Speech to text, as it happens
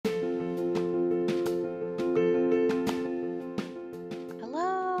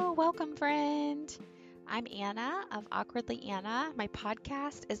friend. I'm Anna of Awkwardly Anna. My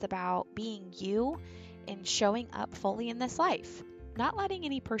podcast is about being you and showing up fully in this life, not letting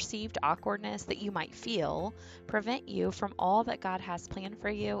any perceived awkwardness that you might feel prevent you from all that God has planned for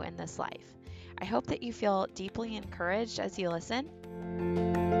you in this life. I hope that you feel deeply encouraged as you listen.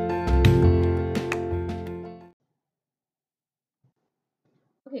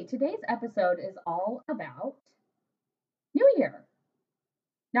 Okay, today's episode is all about New Year.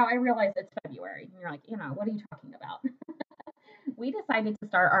 Now, I realize it's February, and you're like, Anna, what are you talking about? We decided to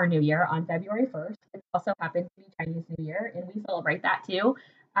start our new year on February 1st. It also happens to be Chinese New Year, and we celebrate that too.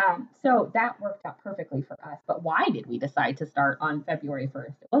 So that worked out perfectly for us. But why did we decide to start on February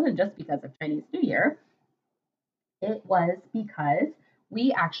 1st? It wasn't just because of Chinese New Year, it was because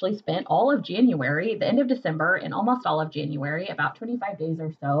we actually spent all of January, the end of December, and almost all of January, about 25 days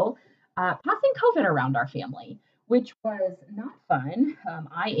or so, passing COVID around our family, which was not fun.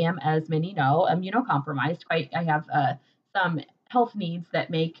 I am, as many know, immunocompromised. I have some health needs that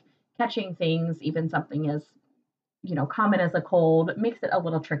make catching things, even something as common as a cold, makes it a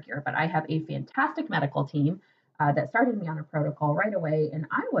little trickier. But I have a fantastic medical team that started me on a protocol right away, and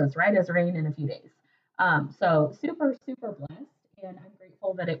I was right as rain in a few days. So super, super blessed, and I'm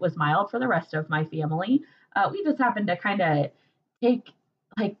grateful that it was mild for the rest of my family. We just happened to kind of take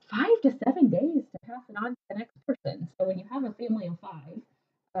like 5 to 7 days to pass it on to the next person. So when you have a family of five,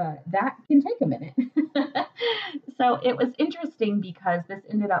 that can take a minute. So it was interesting because this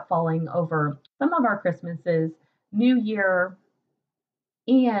ended up falling over some of our Christmases, New Year,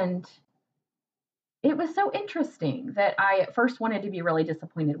 and it was so interesting that I at first wanted to be really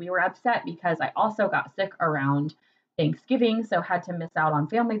disappointed. We were upset because I also got sick around Thanksgiving, so had to miss out on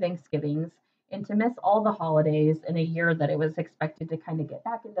family Thanksgivings and to miss all the holidays in a year that it was expected to kind of get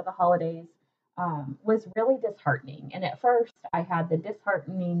back into the holidays was really disheartening. And at first, I had the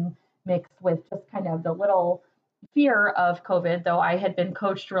disheartening mixed with just kind of the little fear of COVID, though I had been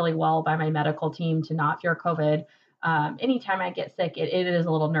coached really well by my medical team to not fear COVID. Anytime I get sick, it is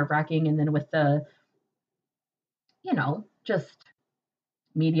a little nerve wracking. And then with the just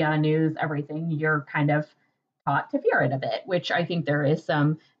media, news, everything, you're kind of taught to fear it a bit, which I think there's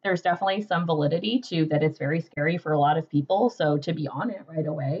definitely some validity to that. It's very scary for a lot of people. So to be on it right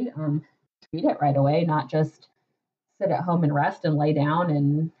away, treat it right away, not just sit at home and rest and lay down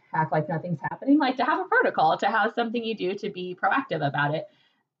and act like nothing's happening, like to have a protocol, to have something you do to be proactive about it.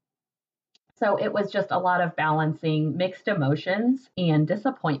 So it was just a lot of balancing mixed emotions and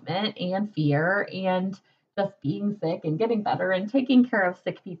disappointment and fear and just being sick and getting better and taking care of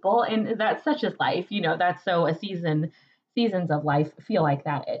sick people. And that's such as life, that's so seasons of life feel like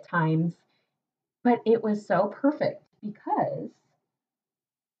that at times. But it was so perfect because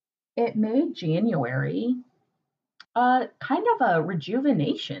it made January kind of a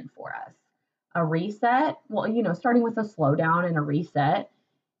rejuvenation for us, a reset. Well, starting with a slowdown and a reset,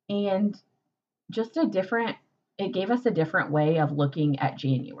 and just it gave us a different way of looking at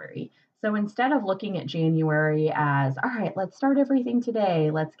January. So instead of looking at January as, all right, let's start everything today,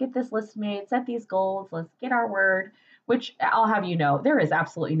 let's get this list made, set these goals, let's get our word, which I'll have you know, there is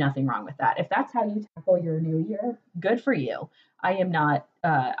absolutely nothing wrong with that. If that's how you tackle your new year, good for you. I am not,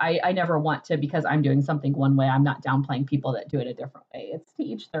 I never want to, because I'm doing something one way, I'm not downplaying people that do it a different way. It's to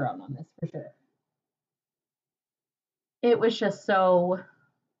each their own on this for sure. It was just so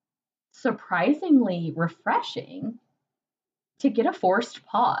surprisingly refreshing to get a forced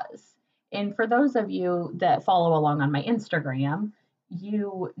pause. And for those of you that follow along on my Instagram,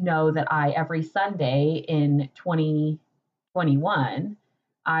 you know that every Sunday in 2021,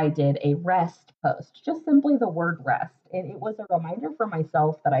 I did a rest post, just simply the word rest. And it was a reminder for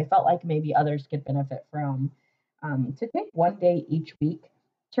myself that I felt like maybe others could benefit from, to take one day each week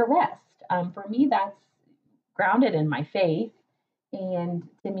to rest. For me, that's grounded in my faith. And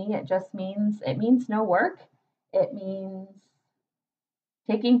to me, it means no work. It means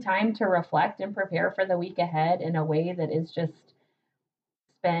taking time to reflect and prepare for the week ahead in a way that is just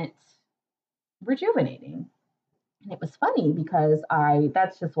spent rejuvenating. And it was funny because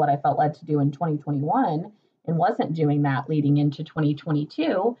that's just what I felt led to do in 2021 and wasn't doing that leading into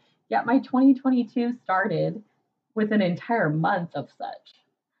 2022. Yet my 2022 started with an entire month of such.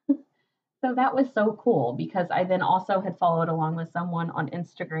 So that was so cool because I then also had followed along with someone on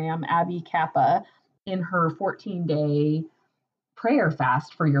Instagram, Abby Kappa, in her 14-day prayer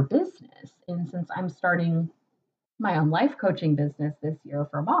fast for your business. And since I'm starting my own life coaching business this year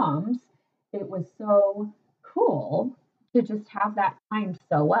for moms, it was so cool to just have that timed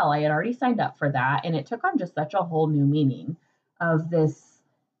so well. I had already signed up for that, and it took on just such a whole new meaning of this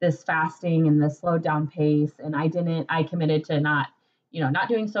fasting and the slowed down pace. And I committed to not not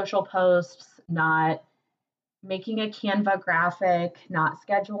doing social posts, not making a Canva graphic, not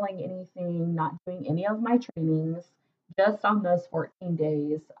scheduling anything, not doing any of my trainings, just on those 14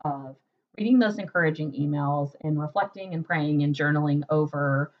 days of reading those encouraging emails and reflecting and praying and journaling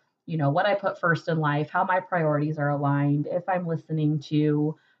over, what I put first in life, how my priorities are aligned, if I'm listening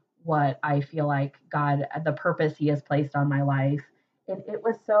to what I feel like God, the purpose He has placed on my life. And it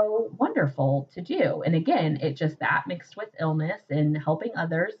was so wonderful to do. And again, it just that mixed with illness and helping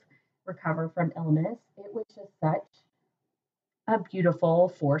others recover from illness, it was just such a beautiful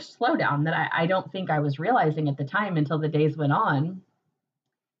forced slowdown that I don't think I was realizing at the time until the days went on.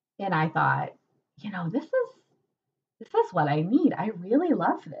 And I thought, this is what I need. I really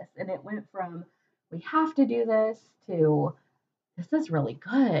love this. And it went from we have to do this to this is really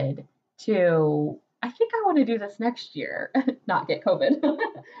good to I think I want to do this next year, not get COVID,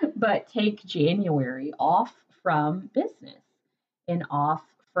 but take January off from business and off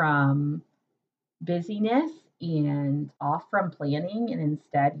from busyness and off from planning and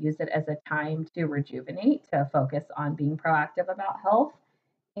instead use it as a time to rejuvenate, to focus on being proactive about health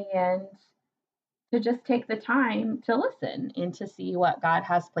and to just take the time to listen and to see what God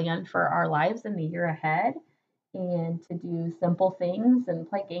has planned for our lives in the year ahead and to do simple things and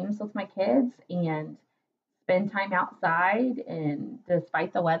play games with my kids and spend time outside and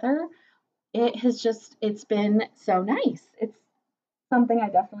despite the weather it's been so nice. It's something I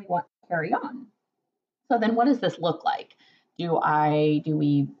definitely want to carry on. So then what does this look like? Do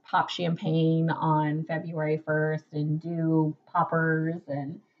we pop champagne on February 1st and do poppers?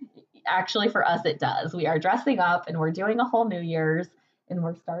 And actually for us it does. We are dressing up and we're doing a whole New Year's and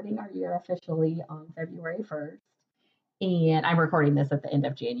we're starting our year officially on February 1st. And I'm recording this at the end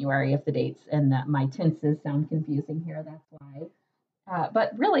of January. If the dates and my tenses sound confusing here, that's why.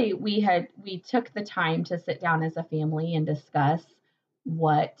 But really, we took the time to sit down as a family and discuss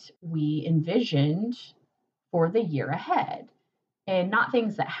what we envisioned for the year ahead. And not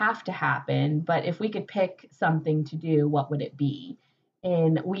things that have to happen, but if we could pick something to do, what would it be?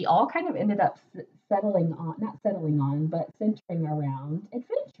 And we all kind of ended up not settling on, but centering around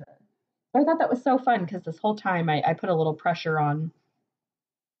adventure. So I thought that was so fun because this whole time I put a little pressure on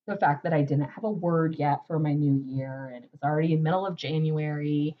the fact that I didn't have a word yet for my new year and it was already in the middle of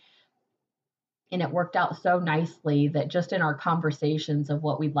January. And it worked out so nicely that just in our conversations of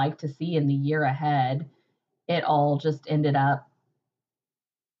what we'd like to see in the year ahead, it all just ended up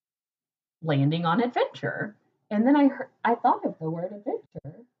landing on adventure. And then I thought of the word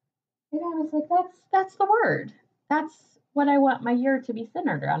adventure and I was like, that's the word. That's what I want my year to be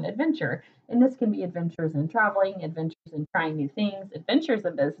centered around, adventure. And this can be adventures in traveling, adventures in trying new things, adventures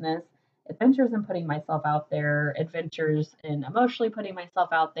in business, adventures in putting myself out there, adventures in emotionally putting myself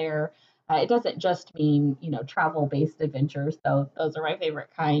out there. It doesn't just mean, travel based adventures, though those are my favorite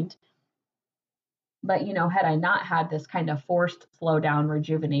kind. But, had I not had this kind of forced slowdown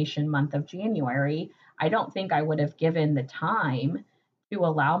rejuvenation month of January, I don't think I would have given the time to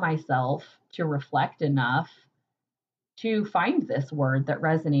allow myself to reflect enough to find this word that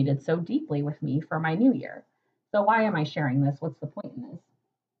resonated so deeply with me for my new year. So, why am I sharing this? What's the point in this?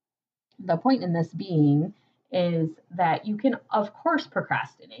 The point in this being is that you can, of course,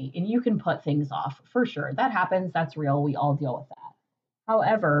 procrastinate and you can put things off for sure. That happens. That's real. We all deal with that.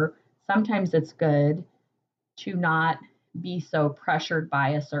 However, sometimes it's good to not be so pressured by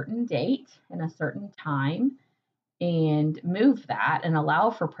a certain date and a certain time and move that and allow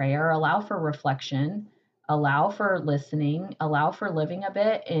for prayer, allow for reflection, allow for listening, allow for living a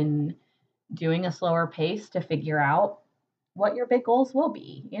bit and doing a slower pace to figure out what your big goals will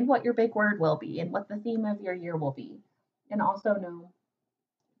be and what your big word will be and what the theme of your year will be. And also know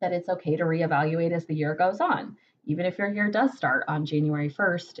that it's okay to reevaluate as the year goes on. Even if your year does start on January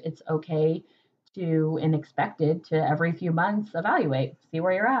 1st, it's okay to and expected to every few months evaluate, see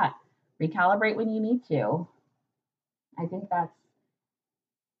where you're at, recalibrate when you need to. I think that's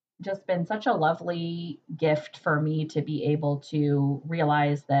just been such a lovely gift for me to be able to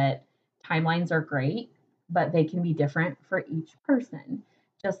realize that timelines are great, but they can be different for each person.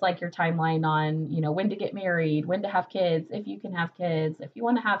 Just like your timeline on, when to get married, when to have kids, if you can have kids, if you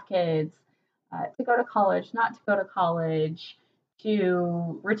want to have kids, to go to college, not to go to college,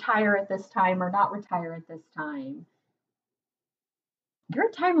 to retire at this time or not retire at this time. Your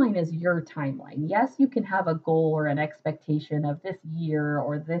timeline is your timeline. Yes, you can have a goal or an expectation of this year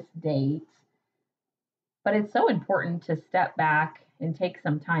or this date, but it's so important to step back and take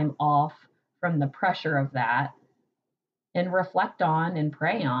some time off from the pressure of that and reflect on and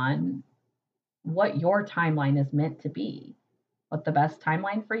pray on what your timeline is meant to be. what the best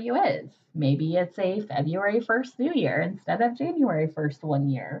timeline for you is. Maybe it's a February 1st New Year instead of January 1st one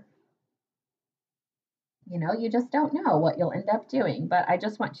year. You just don't know what you'll end up doing. But I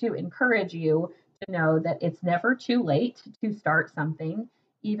just want to encourage you to know that it's never too late to start something,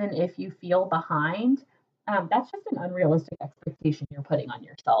 even if you feel behind. That's just an unrealistic expectation you're putting on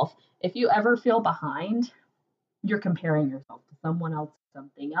yourself. If you ever feel behind, you're comparing yourself to someone else,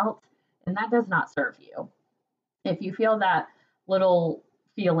 something else, and that does not serve you. If you feel that little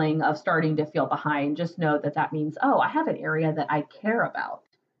feeling of starting to feel behind, just know that that means, oh, I have an area that I care about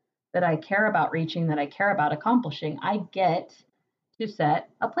reaching, that I care about accomplishing. I get to set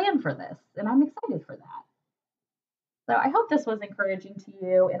a plan for this, and I'm excited for that. So I hope this was encouraging to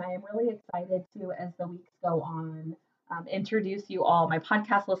you, and I am really excited to, as the weeks go on, introduce you all. My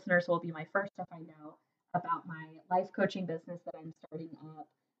podcast listeners will be my first to find out about my life coaching business that I'm starting up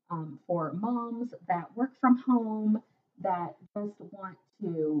for moms that work from home, that just want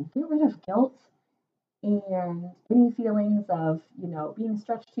to get rid of guilt and any feelings of, being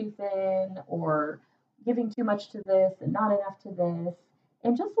stretched too thin or giving too much to this and not enough to this,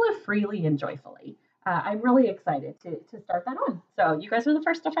 and just live freely and joyfully. I'm really excited to start that on. So you guys are the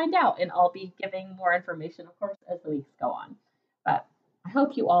first to find out, and I'll be giving more information, of course, as the weeks go on. But I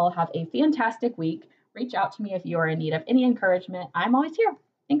hope you all have a fantastic week. Reach out to me if you are in need of any encouragement. I'm always here.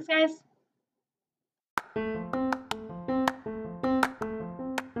 Thanks, guys.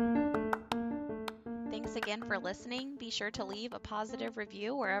 Thanks again for listening. Be sure to leave a positive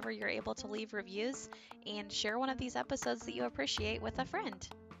review wherever you're able to leave reviews, and share one of these episodes that you appreciate with a friend.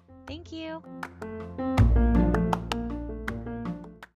 Thank you.